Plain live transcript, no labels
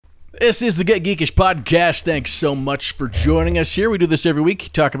This is the Get Geekish podcast. Thanks so much for joining us here. We do this every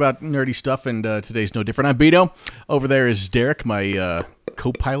week, talk about nerdy stuff, and today's no different. I'm Beto. Over there is Derek, my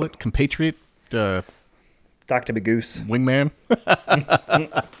co-pilot, compatriot, Dr. Magoose. wingman.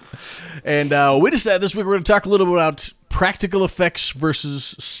 And we decided this week we're going to talk a little bit about practical effects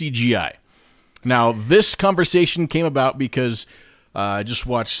versus CGI. Now, this conversation came about because I just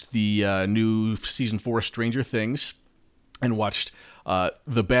watched the new Season 4 Stranger Things and watched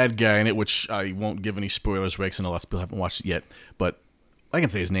the bad guy in it, which I won't give any spoilers away because I know lots of people haven't watched it yet, but I can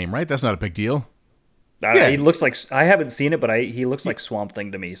say his name, right? That's not a big deal. Yeah. He looks like, I haven't seen it, but he looks like Swamp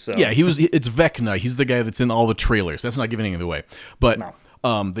Thing to me. So Yeah, it's Vecna. He's the guy that's in all the trailers. That's not giving anything away. But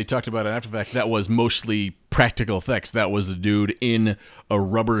No. they talked about it after the fact. That was mostly practical effects. That was a dude in a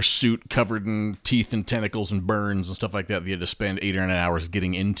rubber suit covered in teeth and tentacles and burns and stuff like that. He had to spend 8 or 9 hours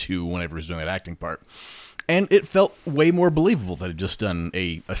getting into whenever he was doing that acting part. And it felt way more believable that he'd just done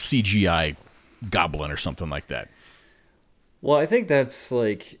a CGI goblin or something like that. Well, I think that's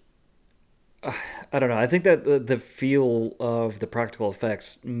like, I don't know. I think that the feel of the practical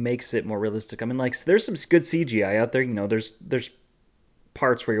effects makes it more realistic. I mean, like, there's some good CGI out there. You know, there's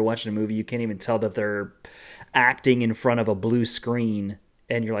parts where you're watching a movie, you can't even tell that they're acting in front of a blue screen,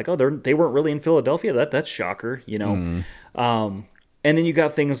 and you're like, oh, they weren't really in Philadelphia. That's shocker, you know. And then you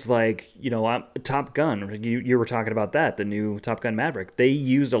got things like, you know, Top Gun. You were talking about that, the new Top Gun Maverick. They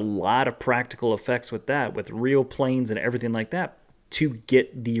use a lot of practical effects with that, with real planes and everything like that, to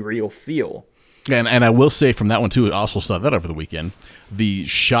get the real feel. And I will say from that one, too, I also saw that over the weekend. The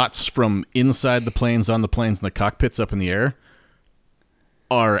shots from inside the planes, on the planes, and the cockpits up in the air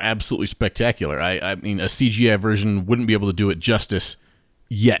are absolutely spectacular. I mean, a CGI version wouldn't be able to do it justice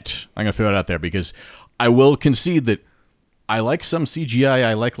yet. I'm going to throw it out there because I will concede that I like some CGI.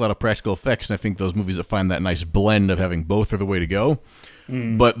 I like a lot of practical effects, and I think those movies that find that nice blend of having both are the way to go.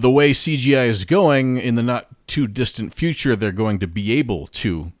 But the way CGI is going, in the not too distant future, they're going to be able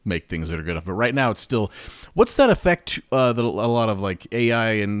to make things that are good enough. But right now, it's still, what's that effect that a lot of like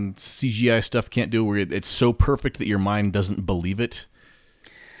AI and CGI stuff can't do, where it's so perfect that your mind doesn't believe it?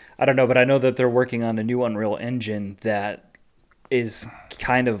 I don't know, but I know that they're working on a new Unreal Engine that is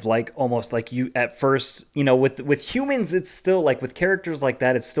kind of like, almost like, you at first, you know, with humans, it's still like, with characters like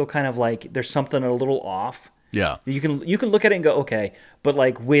that, it's still kind of like there's something a little off. Yeah. You can look at it and go, okay, but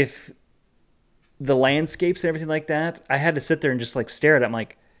like with the landscapes and everything like that, I had to sit there and just like stare at it. I'm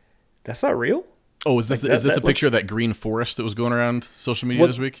like, that's not real. Oh, is this, Like is this that a picture looks- of that green forest that was going around social media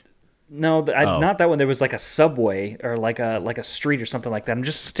this week? No, not that one. There was like a subway or like a street or something like that. I'm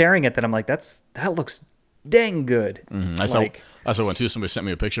just staring at that. I'm like, that looks dang good. I saw one too. Somebody sent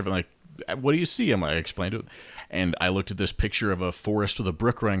me a picture of it. Like, what do you see? I explained it, and I looked at this picture of a forest with a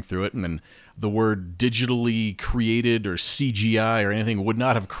brook running through it, and then the word digitally created or CGI or anything would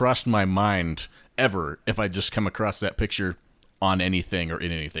not have crossed my mind ever if I just come across that picture on anything or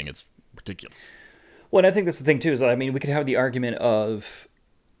in anything. It's ridiculous. Well, and I think that's the thing too. Is, I mean, we could have the argument of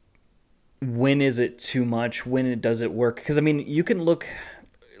when is it too much? When does it work? Because I mean, you can look.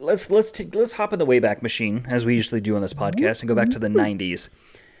 Let's hop in the Wayback Machine, as we usually do on this podcast, and go back to the 90s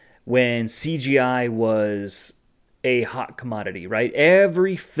when CGI was a hot commodity, right?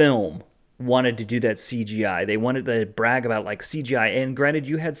 Every film wanted to do that CGI. They wanted to brag about like CGI. And granted,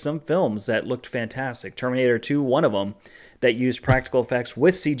 you had some films that looked fantastic. Terminator 2, one of them, that used practical effects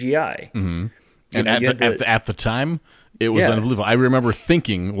with CGI. Mm-hmm. And at the time, it was unbelievable. I remember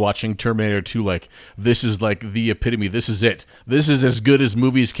thinking, watching Terminator 2, like, this is like the epitome. This is it. This is as good as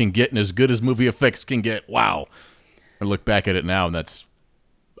movies can get and as good as movie effects can get. Wow. I look back at it now, and that's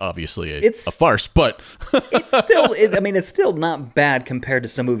obviously a farce, but it's still not bad compared to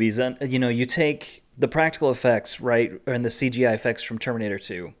some movies. And you know, you take the practical effects, right, and the CGI effects from Terminator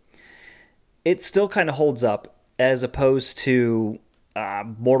 2. It still kind of holds up as opposed to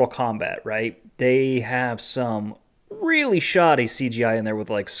Mortal Kombat, right? They have some really shoddy CGI in there with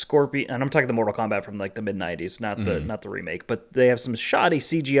like Scorpion, and I'm talking the Mortal Kombat from like the mid-90s, not the remake, but they have some shoddy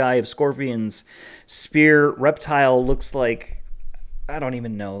CGI of Scorpion's spear. Reptile looks like, I don't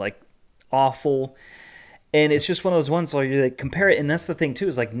even know, like awful. And it's just one of those ones where you like compare it, and that's the thing too,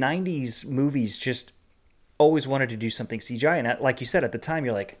 is like 90s movies just always wanted to do something CGI, and like you said at the time,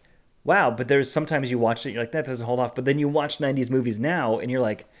 you're like, wow, but there's sometimes you watch it, you're like, that doesn't hold off, but then you watch 90s movies now, and you're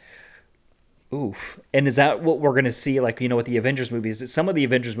like, oof. And is that what we're going to see, like, you know, with the Avengers movies? Some of the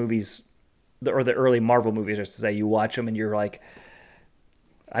Avengers movies, or the early Marvel movies, I should say, you watch them and you're like,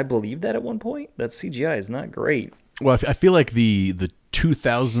 I believe that at one point. That CGI is not great. Well, I feel like the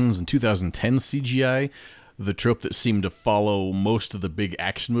 2000s and 2010 CGI, the trope that seemed to follow most of the big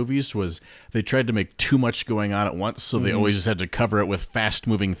action movies was they tried to make too much going on at once, so they always just had to cover it with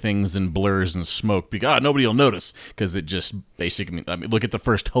fast-moving things and blurs and smoke because nobody will notice, because it just basically... I mean, look at the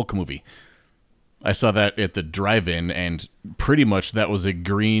first Hulk movie. I saw that at the drive-in, and pretty much that was a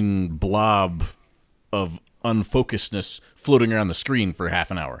green blob of unfocusedness floating around the screen for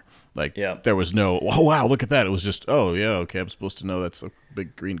half an hour. Like, there was no, oh, wow, look at that. It was just, oh, yeah, okay, I'm supposed to know that's a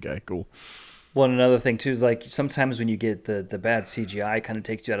big green guy. Cool. Well, and another thing, too, is, like, sometimes when you get the bad CGI, it kind of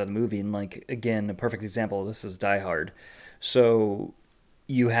takes you out of the movie. And, like, again, a perfect example of this is Die Hard. So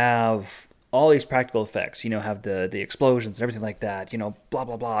you have all these practical effects. You know, have the explosions and everything like that, you know, blah,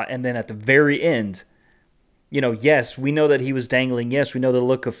 blah, blah. And then at the very end, you know, yes, we know that he was dangling. Yes, we know the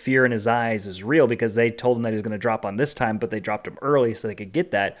look of fear in his eyes is real because they told him that he was going to drop on this time, but they dropped him early so they could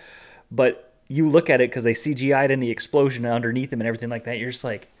get that. But you look at it because they CGI'd in the explosion underneath him and everything like that. You're just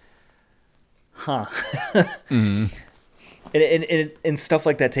like, huh. Mm-hmm. And stuff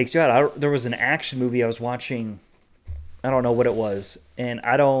like that takes you out. There was an action movie I was watching. I don't know what it was. And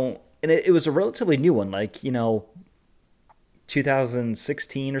it was a relatively new one, like, you know,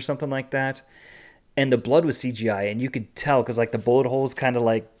 2016 or something like that. And the blood was CGI, and you could tell because, like, the bullet holes kind of,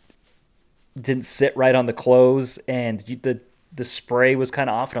 like, didn't sit right on the clothes, and the spray was kind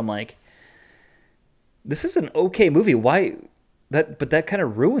of off. And I'm like, this is an okay movie. Why that? But that kind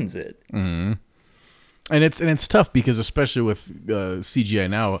of ruins it. Mm-hmm. And it's tough because, especially with CGI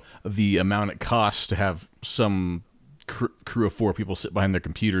now, the amount it costs to have some crew of 4 people sit behind their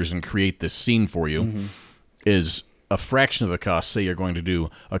computers and create this scene for you is a fraction of the cost. Say you're going to do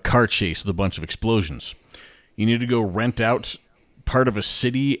a car chase with a bunch of explosions. You need to go rent out part of a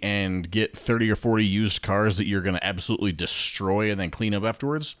city and get 30 or 40 used cars that you're going to absolutely destroy and then clean up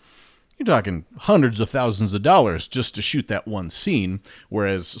afterwards. You're talking hundreds of thousands of dollars just to shoot that one scene,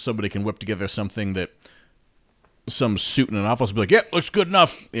 whereas somebody can whip together something that some suit in an office will be like, yep, looks good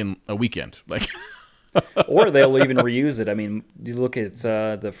enough in a weekend. Like, or they'll even reuse it. I mean, you look at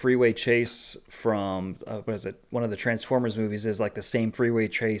the freeway chase from what is it? One of the Transformers movies is like the same freeway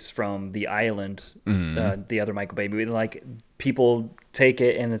chase from The Island, the other Michael Bay movie. Like, people take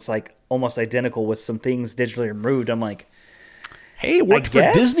it and it's like almost identical with some things digitally removed. I'm like, hey, it worked for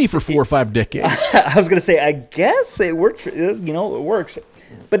Disney for 4 or 5 decades. I was gonna say, I guess it worked. It works.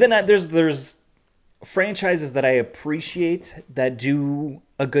 But then there's franchises that I appreciate that do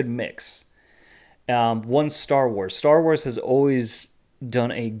a good mix. One, Star Wars. Star Wars has always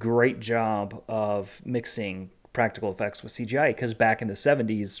done a great job of mixing practical effects with CGI, because back in the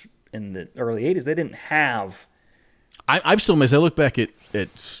 70s and the early 80s, they didn't have... I'm still amazed. I look back at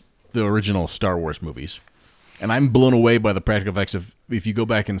the original Star Wars movies, and I'm blown away by the practical effects. If you go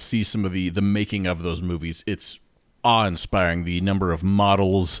back and see some of the making of those movies, it's awe-inspiring, the number of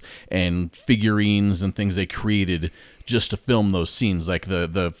models and figurines and things they created just to film those scenes, like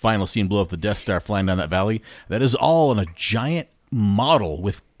the final scene, blow up the Death Star flying down that valley. That is all in a giant model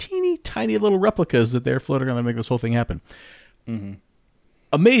with teeny tiny little replicas that they're floating around to make this whole thing happen. Mm-hmm.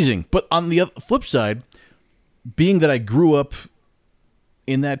 Amazing. But on the flip side, being that I grew up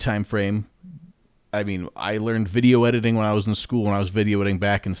in that time frame, I mean, I learned video editing when I was in school, when I was video editing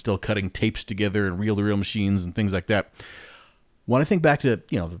back and still cutting tapes together and reel-to-reel machines and things like that. When I think back to,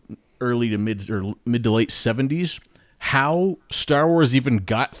 you know, the early to mid to late 70s, how Star Wars even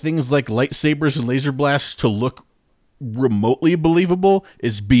got things like lightsabers and laser blasts to look remotely believable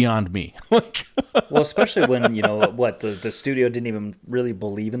is beyond me. Well, especially when, you know, the studio didn't even really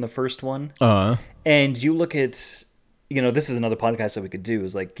believe in the first one. And you look at, you know, this is another podcast that we could do,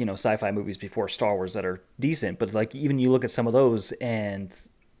 is like, you know, sci-fi movies before Star Wars that are decent, but like even you look at some of those and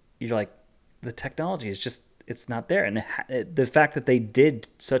you're like, the technology is just, it's not there. And the fact that they did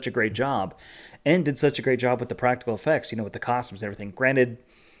such a great job and did such a great job with the practical effects, you know, with the costumes and everything. Granted,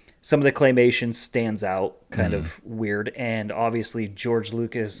 some of the claymation stands out kind of weird, and obviously George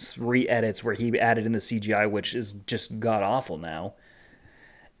Lucas re-edits where he added in the CGI, which is just god-awful now,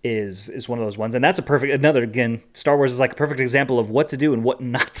 is one of those ones. And that's again, Star Wars is like a perfect example of what to do and what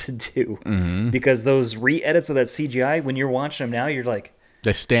not to do. Because those re-edits of that CGI, when you're watching them now, you're like...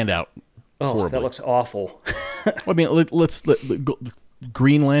 They stand out. Oh, horribly. That looks awful. I mean, let's go,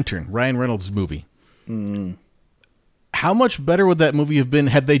 Green Lantern, Ryan Reynolds' movie. How much better would that movie have been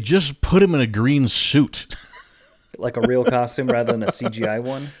had they just put him in a green suit? Like a real costume rather than a CGI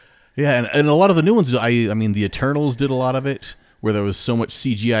one? Yeah, and a lot of the new ones, I mean, the Eternals did a lot of it, where there was so much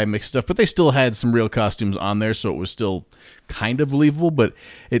CGI mixed stuff, but they still had some real costumes on there, so it was still kind of believable, but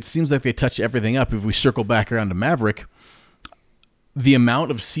it seems like they touch everything up. If we circle back around to Maverick, the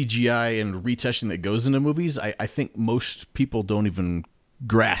amount of CGI and retouching that goes into movies, I think most people don't even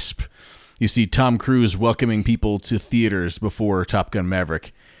grasp. You see Tom Cruise welcoming people to theaters before Top Gun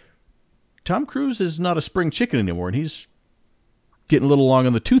Maverick. Tom Cruise is not a spring chicken anymore, and he's getting a little long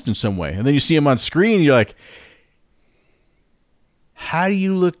on the tooth in some way. And then you see him on screen, and you're like, how do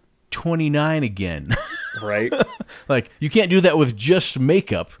you look 29 again? Right. Like, you can't do that with just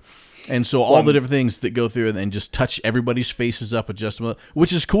makeup. And so all the different things that go through and then just touch everybody's faces up, adjust them,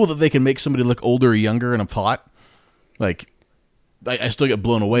 which is cool that they can make somebody look older or younger in a plot. Like, I still get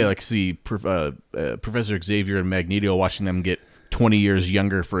blown away. Like, see Professor Xavier and Magneto, watching them get 20 years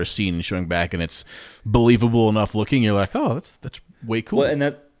younger for a scene and showing back, and it's believable enough looking. You're like, oh, that's way cool. Well,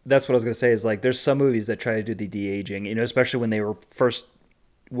 and that's what I was going to say is, like, there's some movies that try to do the de-aging, you know, especially when they were first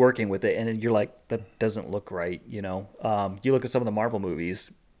working with it, and you're like, that doesn't look right, you know. You look at some of the Marvel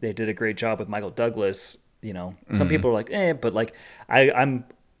movies, they did a great job with Michael Douglas, you know. Some people are like, but like, I'm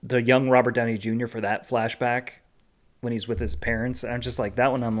the young Robert Downey Jr. for that flashback when he's with his parents, and I'm just like,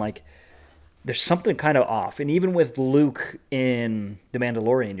 that one, I'm like, there's something kind of off. And even with Luke in The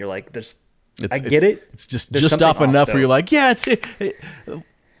Mandalorian, you're like, I get it. It's just off enough where you're like, yeah, it's a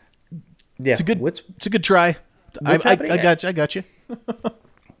good try. I got you.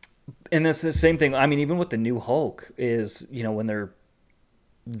 And that's the same thing. I mean, even with the new Hulk is, you know, when they're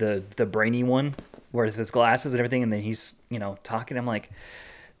the brainy one where with his glasses and everything, and then he's, you know, talking, I'm like,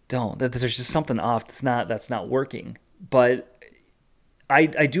 there's just something off. That's not working. But I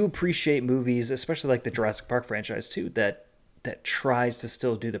do appreciate movies, especially like the Jurassic Park franchise too, that tries to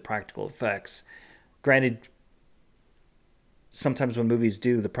still do the practical effects. Granted, sometimes when movies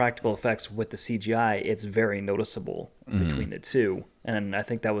do the practical effects with the CGI, it's very noticeable between the two. And I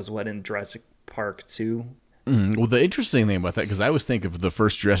think that was what in Jurassic Park 2. Well, the interesting thing about that, because I always think of the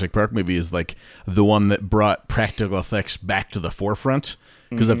first Jurassic Park movie as like the one that brought practical effects back to the forefront.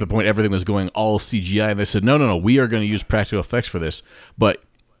 Because at the point everything was going all CGI, and they said, no, we are going to use practical effects for this. But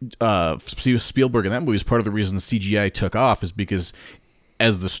Spielberg in that movie is part of the reason CGI took off, is because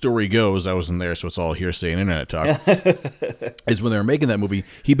as the story goes, I wasn't there, so it's all hearsay and internet talk, is when they were making that movie,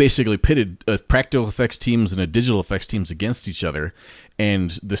 he basically pitted practical effects teams and digital effects teams against each other,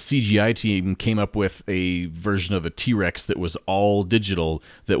 and the CGI team came up with a version of the T-Rex that was all digital,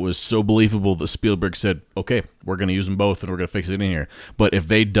 that was so believable that Spielberg said, okay, we're going to use them both and we're going to fix it in here. But if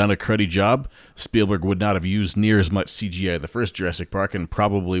they'd done a cruddy job, Spielberg would not have used near as much CGI the first Jurassic Park, and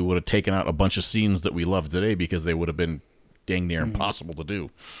probably would have taken out a bunch of scenes that we love today because they would have been dang near impossible to do.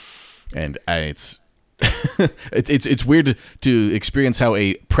 And it's it's weird to experience how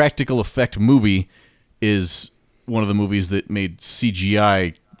a practical effect movie is one of the movies that made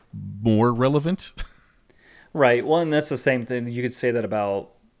CGI more relevant. Right. Well, and that's the same thing. You could say that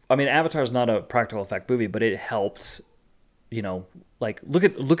about, I mean, Avatar's not a practical effect movie, but it helped, you know, like look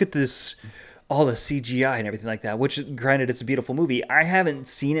at this, all the CGI and everything like that, which granted, it's a beautiful movie. I haven't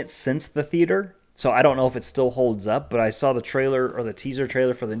seen it since the theater, so I don't know if it still holds up, but I saw the trailer or the teaser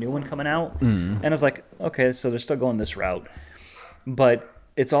trailer for the new one coming out, and I was like, okay, so they're still going this route. But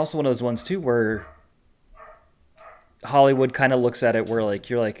it's also one of those ones too where Hollywood kind of looks at it where, like,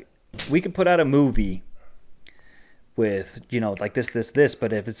 you're like, we could put out a movie with, you know, like this,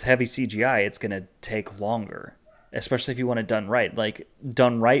 but if it's heavy CGI, it's going to take longer, especially if you want it done right. Like,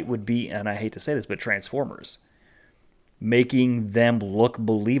 done right would be, and I hate to say this, but Transformers. Making them look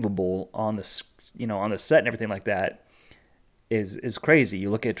believable on the, you know, on the set and everything like that is crazy. You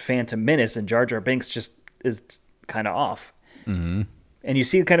look at Phantom Menace and Jar Jar Binks just is kind of off. Mm-hmm. And you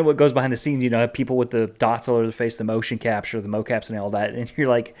see kind of what goes behind the scenes, you know, people with the dots all over their face, the motion capture, the mocaps and all that. And you're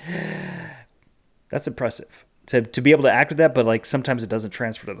like, that's impressive to be able to act with that. But like, sometimes it doesn't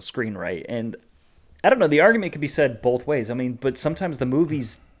transfer to the screen right. And I don't know, the argument could be said both ways. I mean, but sometimes the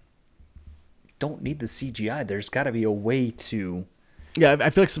movies don't need the CGI. There's got to be a way to. Yeah,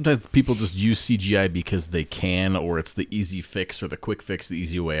 I feel like sometimes people just use CGI because they can, or it's the easy fix or the quick fix, the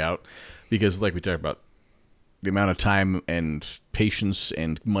easy way out. Because like we talked about, the amount of time and patience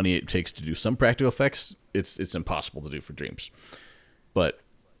and money it takes to do some practical effects, it's impossible to do for dreams. But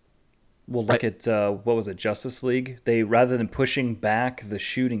we'll look at what was it, Justice League? They, rather than pushing back the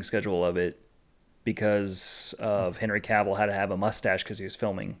shooting schedule of it because of Henry Cavill had to have a mustache because he was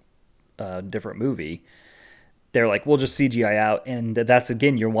filming a different movie, they're like, we'll just CGI out. And that's,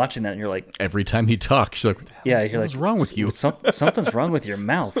 again, you're watching that and you're like, every time he talks, you're like, what's wrong with you? Something's wrong with your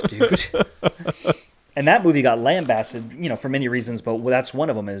mouth, dude. And that movie got lambasted, you know, for many reasons, but that's one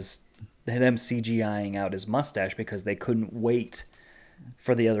of them, is them CGIing out his mustache because they couldn't wait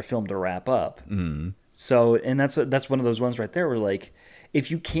for the other film to wrap up. Mm. So, and that's one of those ones right there where, like, if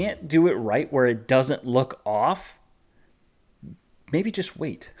you can't do it right where it doesn't look off, maybe just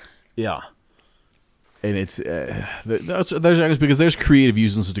wait. Yeah. And it's there's actors because there's creative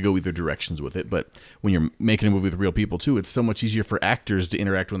reasons to go either directions with it. But when you're making a movie with real people too, it's so much easier for actors to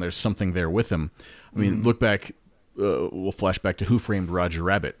interact when there's something there with them. I mean, look back. We'll flash back to Who Framed Roger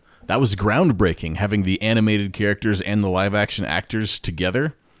Rabbit. That was groundbreaking, having the animated characters and the live action actors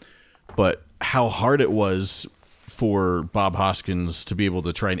together. But how hard it was for Bob Hoskins to be able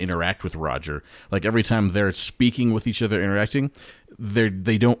to try and interact with Roger. Like every time they're speaking with each other, interacting,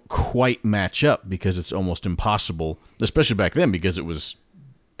 they don't quite match up because it's almost impossible, especially back then because it was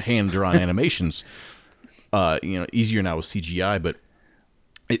hand-drawn animations. Easier now with CGI, but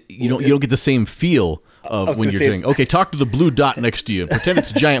you don't get the same feel of when you're saying, okay, talk to the blue dot next to you. Pretend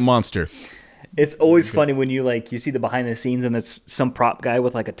it's a giant monster. It's always funny when you see the behind the scenes and it's some prop guy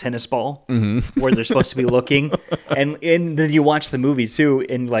with like a tennis ball where they're supposed to be looking, and then you watch the movie too,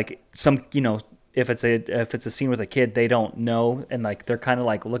 and like some if it's a scene with a kid, they don't know, and like they're kind of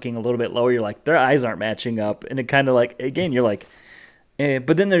like looking a little bit lower. You're like, their eyes aren't matching up, and it kind of like, again, you're like,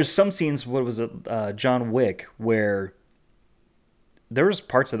 but then there's some scenes. What was it, John Wick, where there was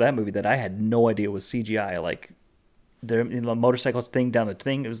parts of that movie that I had no idea was CGI. Like the motorcycle thing down the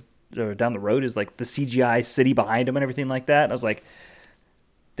thing, it was. Or down the road is like the CGI city behind him and everything like that. And I was like,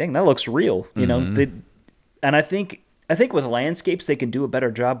 dang, that looks real, and I think with landscapes they can do a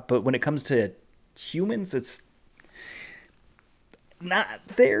better job, but when it comes to humans, it's not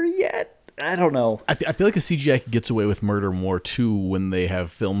there yet. I don't know. I feel like the CGI gets away with murder more too when they have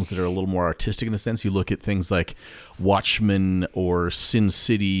films that are a little more artistic in the sense. You look at things like Watchmen or Sin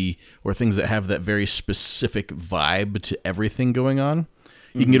City or things that have that very specific vibe to everything going on.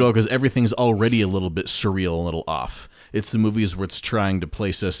 You can get all because everything's already a little bit surreal, a little off. It's the movies where it's trying to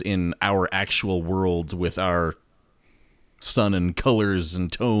place us in our actual world with our sun and colors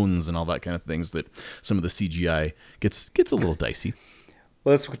and tones and all that kind of things that some of the CGI gets a little dicey.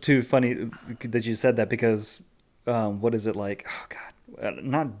 Well, that's too funny that you said that because what is it like? Oh God,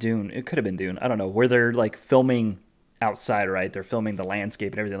 not Dune. It could have been Dune. I don't know, where they're like filming outside, right? They're filming the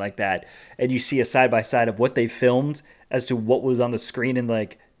landscape and everything like that, and you see a side by side of what they filmed as to what was on the screen, and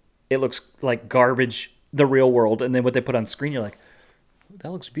like it looks like garbage, the real world, and then what they put on screen, you're like, that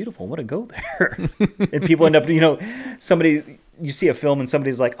looks beautiful. I want to go there. And people end up, you see a film and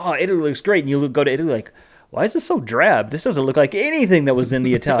somebody's like, oh, Italy looks great, and you go to Italy like, why is this so drab? This doesn't look like anything that was in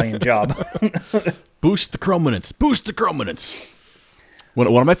the Italian job. Boost the chrominance. One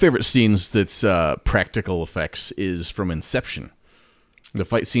of my favorite scenes that's practical effects is from Inception. The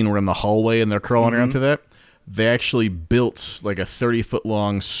fight scene where in the hallway and they're crawling around through that. They actually built like a 30-foot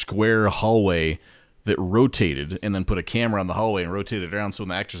long square hallway that rotated and then put a camera on the hallway and rotated it around so when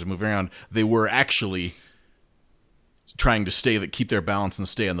the actors are moving around, they were actually trying to keep their balance and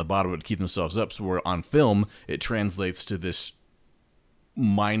stay on the bottom to keep themselves up. So where on film, it translates to this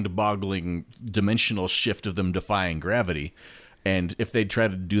mind-boggling dimensional shift of them defying gravity. And if they'd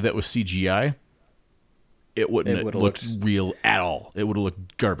tried to do that with CGI, it wouldn't have looked real at all. It would have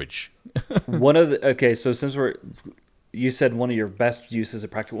looked garbage. So since you said one of your best uses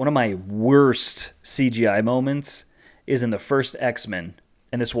of practical, one of my worst CGI moments is in the first X-Men,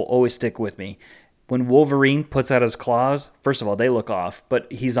 and this will always stick with me. When Wolverine puts out his claws, first of all, they look off,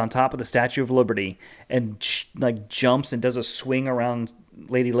 but he's on top of the Statue of Liberty and jumps and does a swing around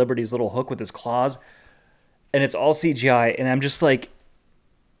Lady Liberty's little hook with his claws, and it's all CGI, and I'm just like,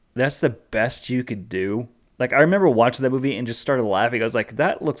 that's the best you could do. Like, I remember watching that movie and just started laughing. I was like,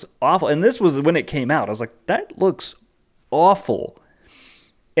 that looks awful. And this was when it came out. I was like, that looks awful.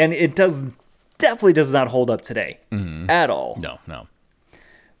 And it definitely does not hold up today at all. No.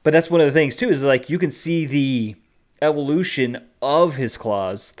 But that's one of the things, too, is like you can see the evolution of his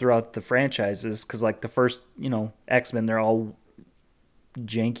claws throughout the franchises. Because, like, the first, X-Men, they're all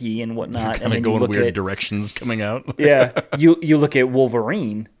janky and whatnot. Kind of going weird directions coming out. Yeah. You look at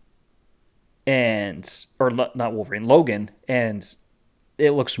Wolverine. Not Wolverine, Logan, and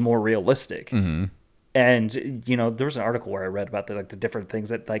it looks more realistic. Mm-hmm. And there was an article where I read about the different things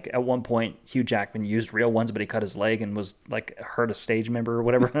that, like, at one point Hugh Jackman used real ones, but he cut his leg and was like hurt a stage member or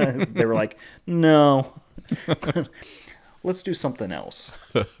whatever. They were like, no, let's do something else.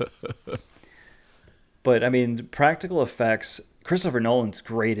 But I mean, practical effects. Christopher Nolan's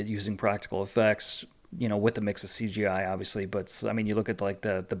great at using practical effects. With a mix of CGI, obviously, but I mean, you look at like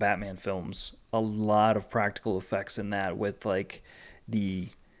the Batman films, a lot of practical effects in that, with like the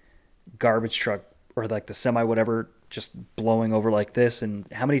garbage truck or like the semi whatever just blowing over like this, and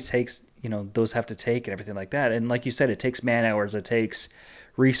how many takes those have to take and everything like that. And like you said, it takes man hours, it takes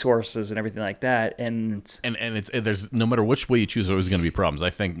resources and everything like that, and there's no matter which way you choose, there's always going to be problems.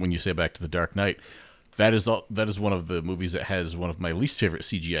 I think when you say back to The Dark Knight, that is one of the movies that has one of my least favorite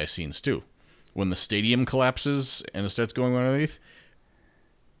CGI scenes too. when the stadium collapses and it starts going underneath.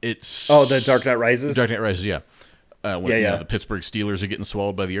 It's the Dark Knight Rises. Dark Knight Rises, yeah. When Yeah, you know, yeah. the Pittsburgh Steelers are getting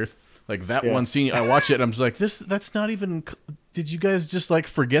swallowed by the earth. Like that Yeah. one scene, I watched it and I'm just like, that's not even. Did you guys just like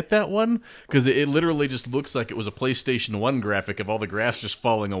forget that one? Because it literally just looks like it was a PlayStation 1 graphic of all the grass just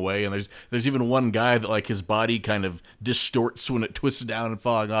falling away, and there's even one guy that like his body kind of distorts when it twists down and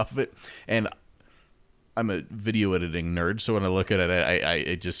falling off of it. And I'm a video editing nerd, so when I look at it,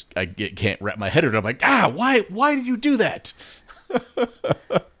 I can't wrap my head around it. I'm like, why did you do that?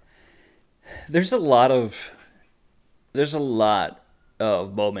 There's a lot of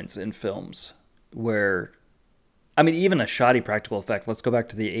moments in films where, I mean, even a shoddy practical effect. Let's go back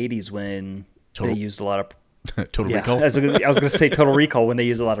to the 80s when they used a lot of Total Recall. I was going to say Total Recall, when they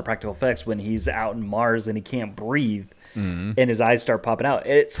use a lot of practical effects when he's out in Mars and he can't breathe and his eyes start popping out.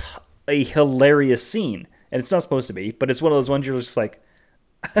 It's a hilarious scene, and it's not supposed to be, but it's one of those ones you're just like.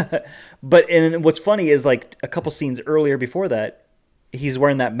 And what's funny is like a couple scenes earlier before that, he's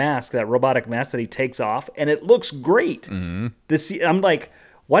wearing that mask, that robotic mask that he takes off, and it looks great. I'm like,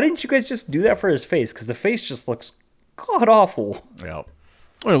 why didn't you guys just do that for his face? Because the face just looks god awful. Yeah.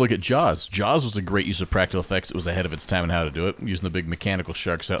 Or look at Jaws. Jaws was a great use of practical effects. It was ahead of its time in how to do it, using the big mechanical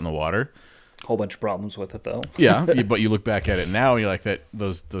sharks out in the water. Whole bunch of problems with it though. Yeah, but you look back at it now, and you're like, that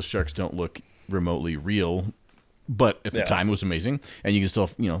those sharks don't look remotely real. But at the time, it was amazing, and you can still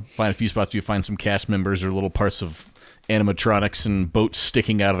find a few spots where you find some cast members or little parts of animatronics and boats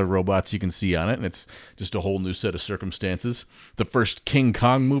sticking out of the robots you can see on it, and it's just a whole new set of circumstances. The first King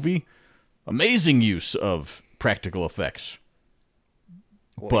Kong movie, amazing use of practical effects.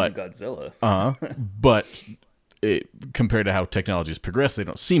 But Godzilla. But compared to how technology has progressed, they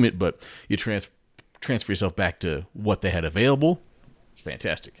don't seem it, but you transfer yourself back to what they had available. It's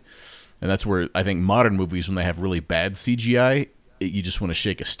fantastic. And that's where I think modern movies, when they have really bad CGI, you just want to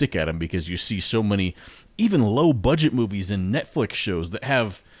shake a stick at them, because you see so many even low-budget movies and Netflix shows that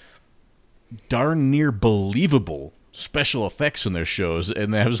have darn near believable special effects in their shows,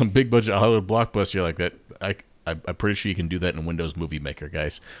 and they have some big-budget Hollywood blockbuster. You're like, I'm pretty sure you can do that in Windows Movie Maker,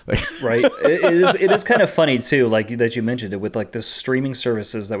 guys. Like, Right. It is kind of funny too, like that you mentioned it with like the streaming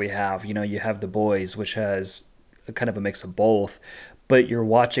services that we have. You have The Boys, which has a kind of a mix of both, but you're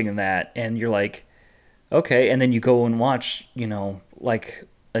watching that and you're like, okay, and then you go and watch, like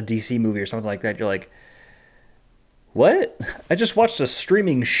a DC movie or something like that. You're like, what? I just watched a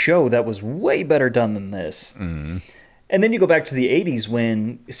streaming show that was way better done than this. Mm-hmm. And then you go back to the 80s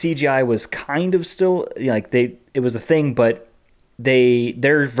when CGI was kind of still it was a thing, but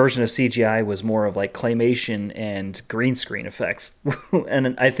their version of CGI was more of like claymation and green screen effects.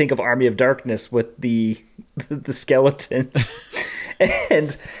 And I think of Army of Darkness with the skeletons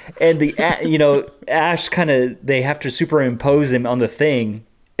and the Ash kind of, they have to superimpose him on the thing,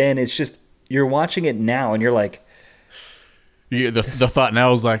 and it's just, you're watching it now and you're like, the thought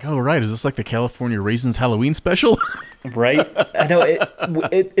now is like, oh, right, is this like the California Raisins Halloween special? Right? I know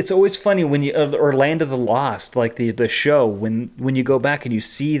it's always funny when you or Land of the Lost, like the show, when you go back and you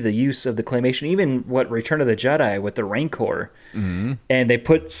see the use of the claymation, even Return of the Jedi with the Rancor, and they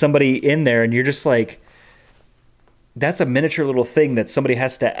put somebody in there, and you're just like, that's a miniature little thing that somebody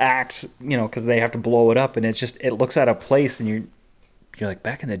has to act, because they have to blow it up, and it looks out of place, and you're like,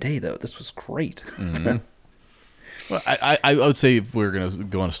 back in the day though, this was great. Mm-hmm. Well, I would say, if we're gonna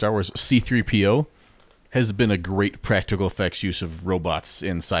go on to Star Wars, C-3PO has been a great practical effects use of robots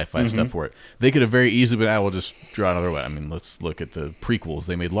in sci-fi stuff for it. They could have very easily been, I will just draw another way. I mean, let's look at the prequels.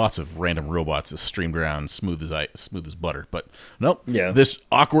 They made lots of random robots as streamed around, smooth as butter. But nope, this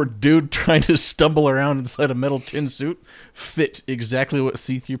awkward dude trying to stumble around inside a metal tin suit fit exactly what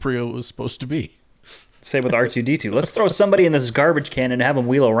C-3PO was supposed to be. Same with R2-D2. Let's throw somebody in this garbage can and have them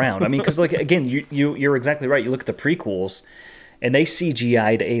wheel around. I mean, because again, you're exactly right. You look at the prequels, and they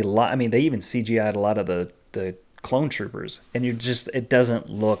CGI'd a lot. I mean, they even CGI'd a lot of the clone troopers, and it doesn't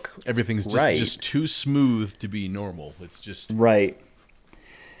look everything's right. just too smooth to be normal. It's just right.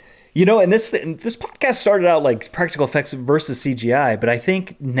 And this podcast started out like practical effects versus CGI, but I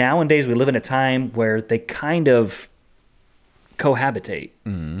think nowadays we live in a time where they kind of cohabitate.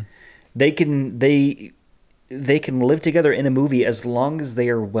 Mm-hmm. They can live together in a movie as long as they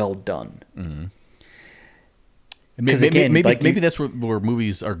are well done. Mm-hmm. Maybe that's where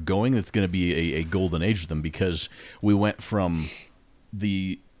movies are going. It's going to be a golden age of them, because we went from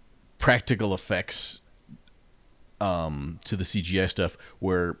the practical effects to the CGI stuff,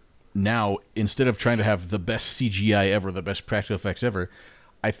 where now, instead of trying to have the best CGI ever, the best practical effects ever,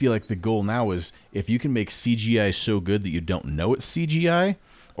 I feel like the goal now is, if you can make CGI so good that you don't know it's CGI,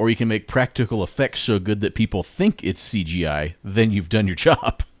 or you can make practical effects so good that people think it's CGI, then you've done your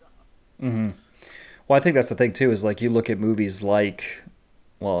job. Mm-hmm. Well, I think that's the thing too. Is like you look at movies like,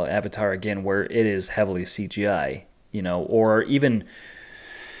 well, Avatar again, where it is heavily CGI, or even,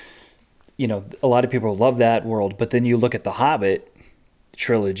 a lot of people love that world. But then you look at the Hobbit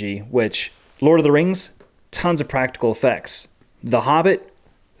trilogy, which Lord of the Rings, tons of practical effects. The Hobbit,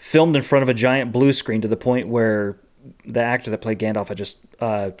 filmed in front of a giant blue screen to the point where the actor that played Gandalf, I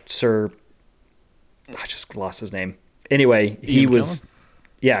just lost his name. Anyway, he was,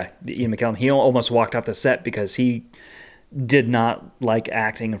 Ian McKellen. He almost walked off the set because he did not like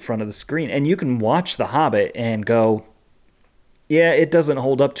acting in front of the screen. And you can watch The Hobbit and go, yeah, it doesn't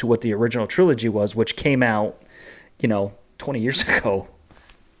hold up to what the original trilogy was, which came out, 20 years ago.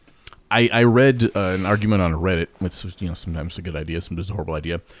 I read an argument on Reddit, which sometimes a good idea, sometimes a horrible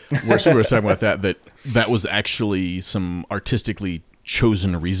idea, where someone was talking about that was actually some artistically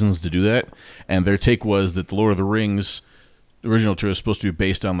chosen reasons to do that, and their take was that the Lord of the Rings original trilogy was supposed to be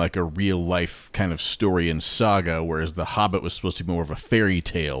based on like a real life kind of story and saga, whereas the Hobbit was supposed to be more of a fairy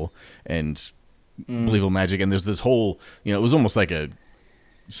tale and believable magic. And there's this whole, it was almost like a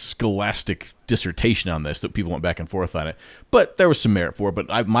scholastic dissertation on this that people went back and forth on it, but there was some merit for it.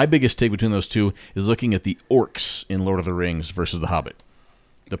 But my biggest take between those two is looking at the orcs in Lord of the Rings versus the Hobbit.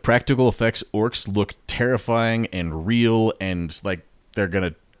 The practical effects orcs look terrifying and real and like they're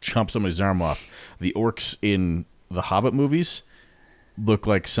gonna chomp somebody's arm off. The orcs in the Hobbit movies look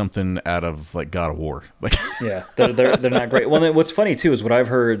like something out of like God of War. Like, yeah, they're not great. Well, what's funny too is what I've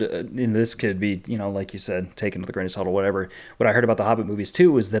heard. And this could be, like you said, taken with a grain of salt or whatever. What I heard about the Hobbit movies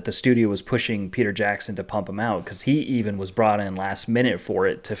too is that the studio was pushing Peter Jackson to pump them out because he even was brought in last minute for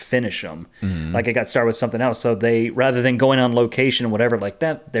it to finish them. Mm-hmm. Like it got started with something else, so they rather than going on location or whatever like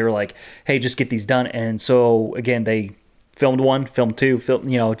that, they were like, "Hey, just get these done." And so again, they filmed 1, filmed 2,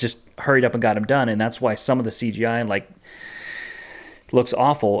 just hurried up and got them done. And that's why some of the CGI looks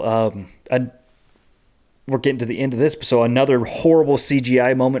awful. And we're getting to the end of this. So another horrible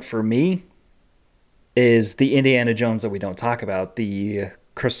CGI moment for me is the Indiana Jones that we don't talk about, the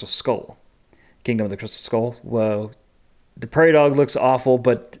Crystal Skull, Kingdom of the Crystal Skull. Well, the prairie dog looks awful,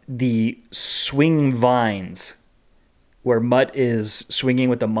 but the swing vines where Mutt is swinging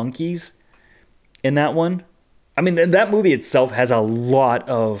with the monkeys in that one. I mean, that movie itself has a lot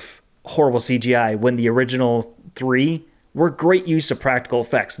of horrible CGI when the original 3 were great use of practical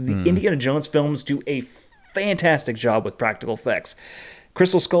effects. The Indiana Jones films do a fantastic job with practical effects.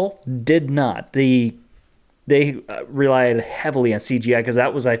 Crystal Skull did not. They relied heavily on CGI because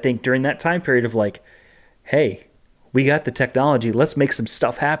that was, I think, during that time period of like, hey, we got the technology. Let's make some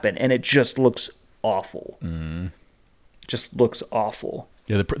stuff happen. And it just looks awful. Just looks awful.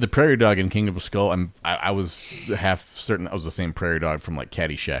 Yeah, the prairie dog in Kingdom of Skull, I was half certain that was the same prairie dog from like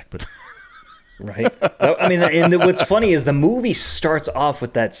Caddyshack, but... Right. I mean, and what's funny is the movie starts off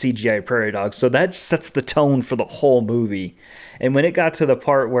with that CGI prairie dog, so that sets the tone for the whole movie. And when it got to the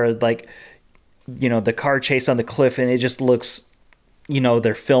part where, like, the car chase on the cliff, and it just looks,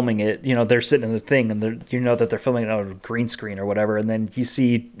 they're filming it, they're sitting in the thing, and that they're filming it on a green screen or whatever, and then you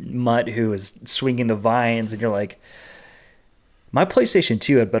see Mutt who is swinging the vines, and you're like, my PlayStation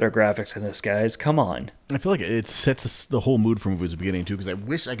 2 had better graphics than this, guys. Come on. I feel like it sets the whole mood for movies at the beginning, too, because I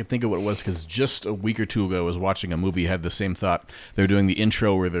wish I could think of what it was, because just a week or two ago I was watching a movie, had the same thought. They're doing the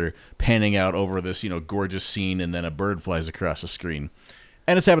intro where they're panning out over this, gorgeous scene, and then a bird flies across the screen.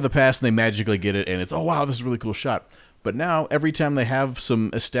 And it's happened in the past, and they magically get it, and it's, oh, wow, this is a really cool shot. But now, every time they have some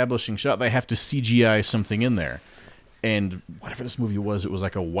establishing shot, they have to CGI something in there. And whatever this movie was, it was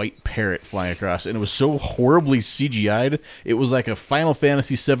like a white parrot flying across, and it was so horribly CGI'd. It was like a Final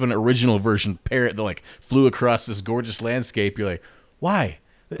Fantasy VII original version parrot that like flew across this gorgeous landscape. You're like, why?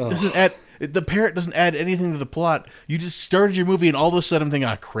 The parrot doesn't add anything to the plot. You just started your movie, and all of a sudden I'm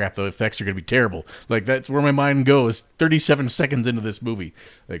thinking, crap, the effects are going to be terrible. Like, that's where my mind goes 37 seconds into this movie.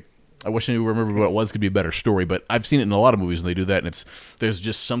 Like, I wish I knew remember what it was. Could be a better story, but I've seen it in a lot of movies when they do that, and there's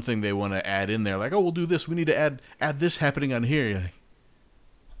just something they want to add in there, like, oh, we'll do this. We need to add this happening on here.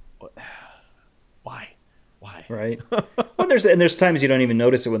 You're like, why? Right. Well, there's times you don't even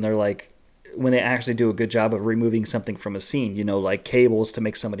notice it when they're like, when they actually do a good job of removing something from a scene, like cables to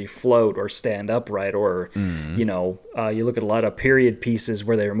make somebody float or stand upright, or you look at a lot of period pieces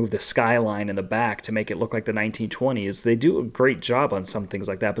where they remove the skyline in the back to make it look like the 1920s. They do a great job on some things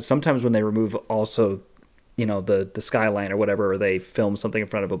like that, but sometimes when they remove also the skyline or whatever, or they film something in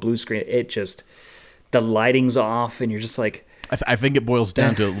front of a blue screen, it just, the lighting's off, and you're just like, I think it boils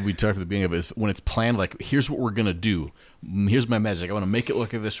down to what we talked at the beginning of it, is when it's planned, like, here's what we're going to do. Here's my magic. I want to make it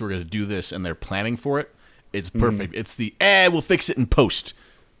look like this. We're going to do this. And they're planning for it. It's perfect. It's the, we'll fix it in post.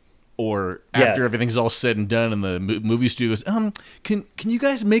 Or after everything's all said and done, and the movie studio goes, can you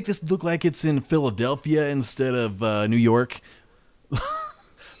guys make this look like it's in Philadelphia instead of New York?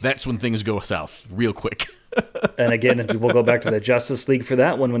 That's when things go south real quick. And again, we'll go back to the Justice League for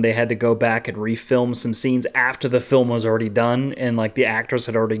that one, when they had to go back and refilm some scenes after the film was already done, and like the actors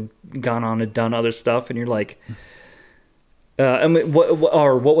had already gone on and done other stuff, and you're like, I mean,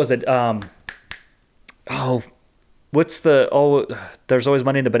 what was it? There's always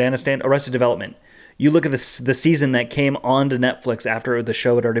money in the banana stand. Arrested Development. You look at the season that came onto Netflix after the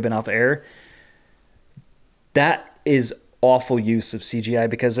show had already been off air. That is awful use of CGI,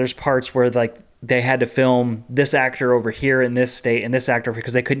 because there's parts where like they had to film this actor over here in this state and this actor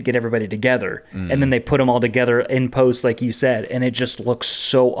because they couldn't get everybody together, and then they put them all together in post, like you said, and it just looks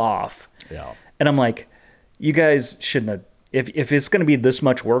so off. Yeah. And I'm like, you guys shouldn't have. If it's going to be this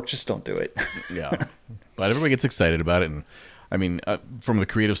much work, just don't do it. Yeah. But everybody gets excited about it, and I mean, from the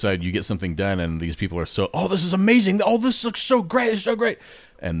creative side, you get something done, and these people are so, oh, this is amazing, oh, this looks so great, it's so great,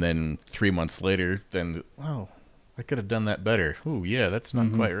 and then 3 months later, then, oh, I could have done that better. Oh, yeah, that's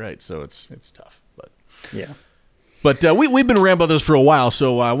not quite right. So it's tough, but yeah. But we've been around about this for a while,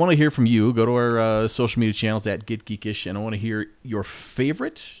 so I want to hear from you. Go to our social media channels at Get Geekish, and I want to hear your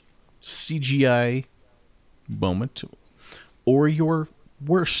favorite CGI moment or your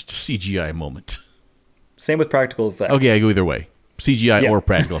worst CGI moment. Same with practical effects. Okay, I go either way. CGI or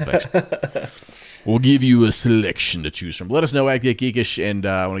practical effects. We'll give you a selection to choose from. Let us know at Get Geekish, and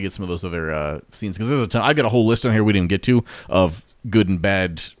I want to get some of those other scenes, because there's a ton. I've got a whole list on here we didn't get to of good and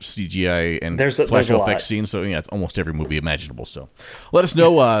bad CGI and practical effects scenes. So yeah, it's almost every movie imaginable. So let us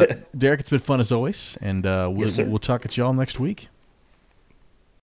know, Derek. It's been fun as always, and we'll talk at y'all next week.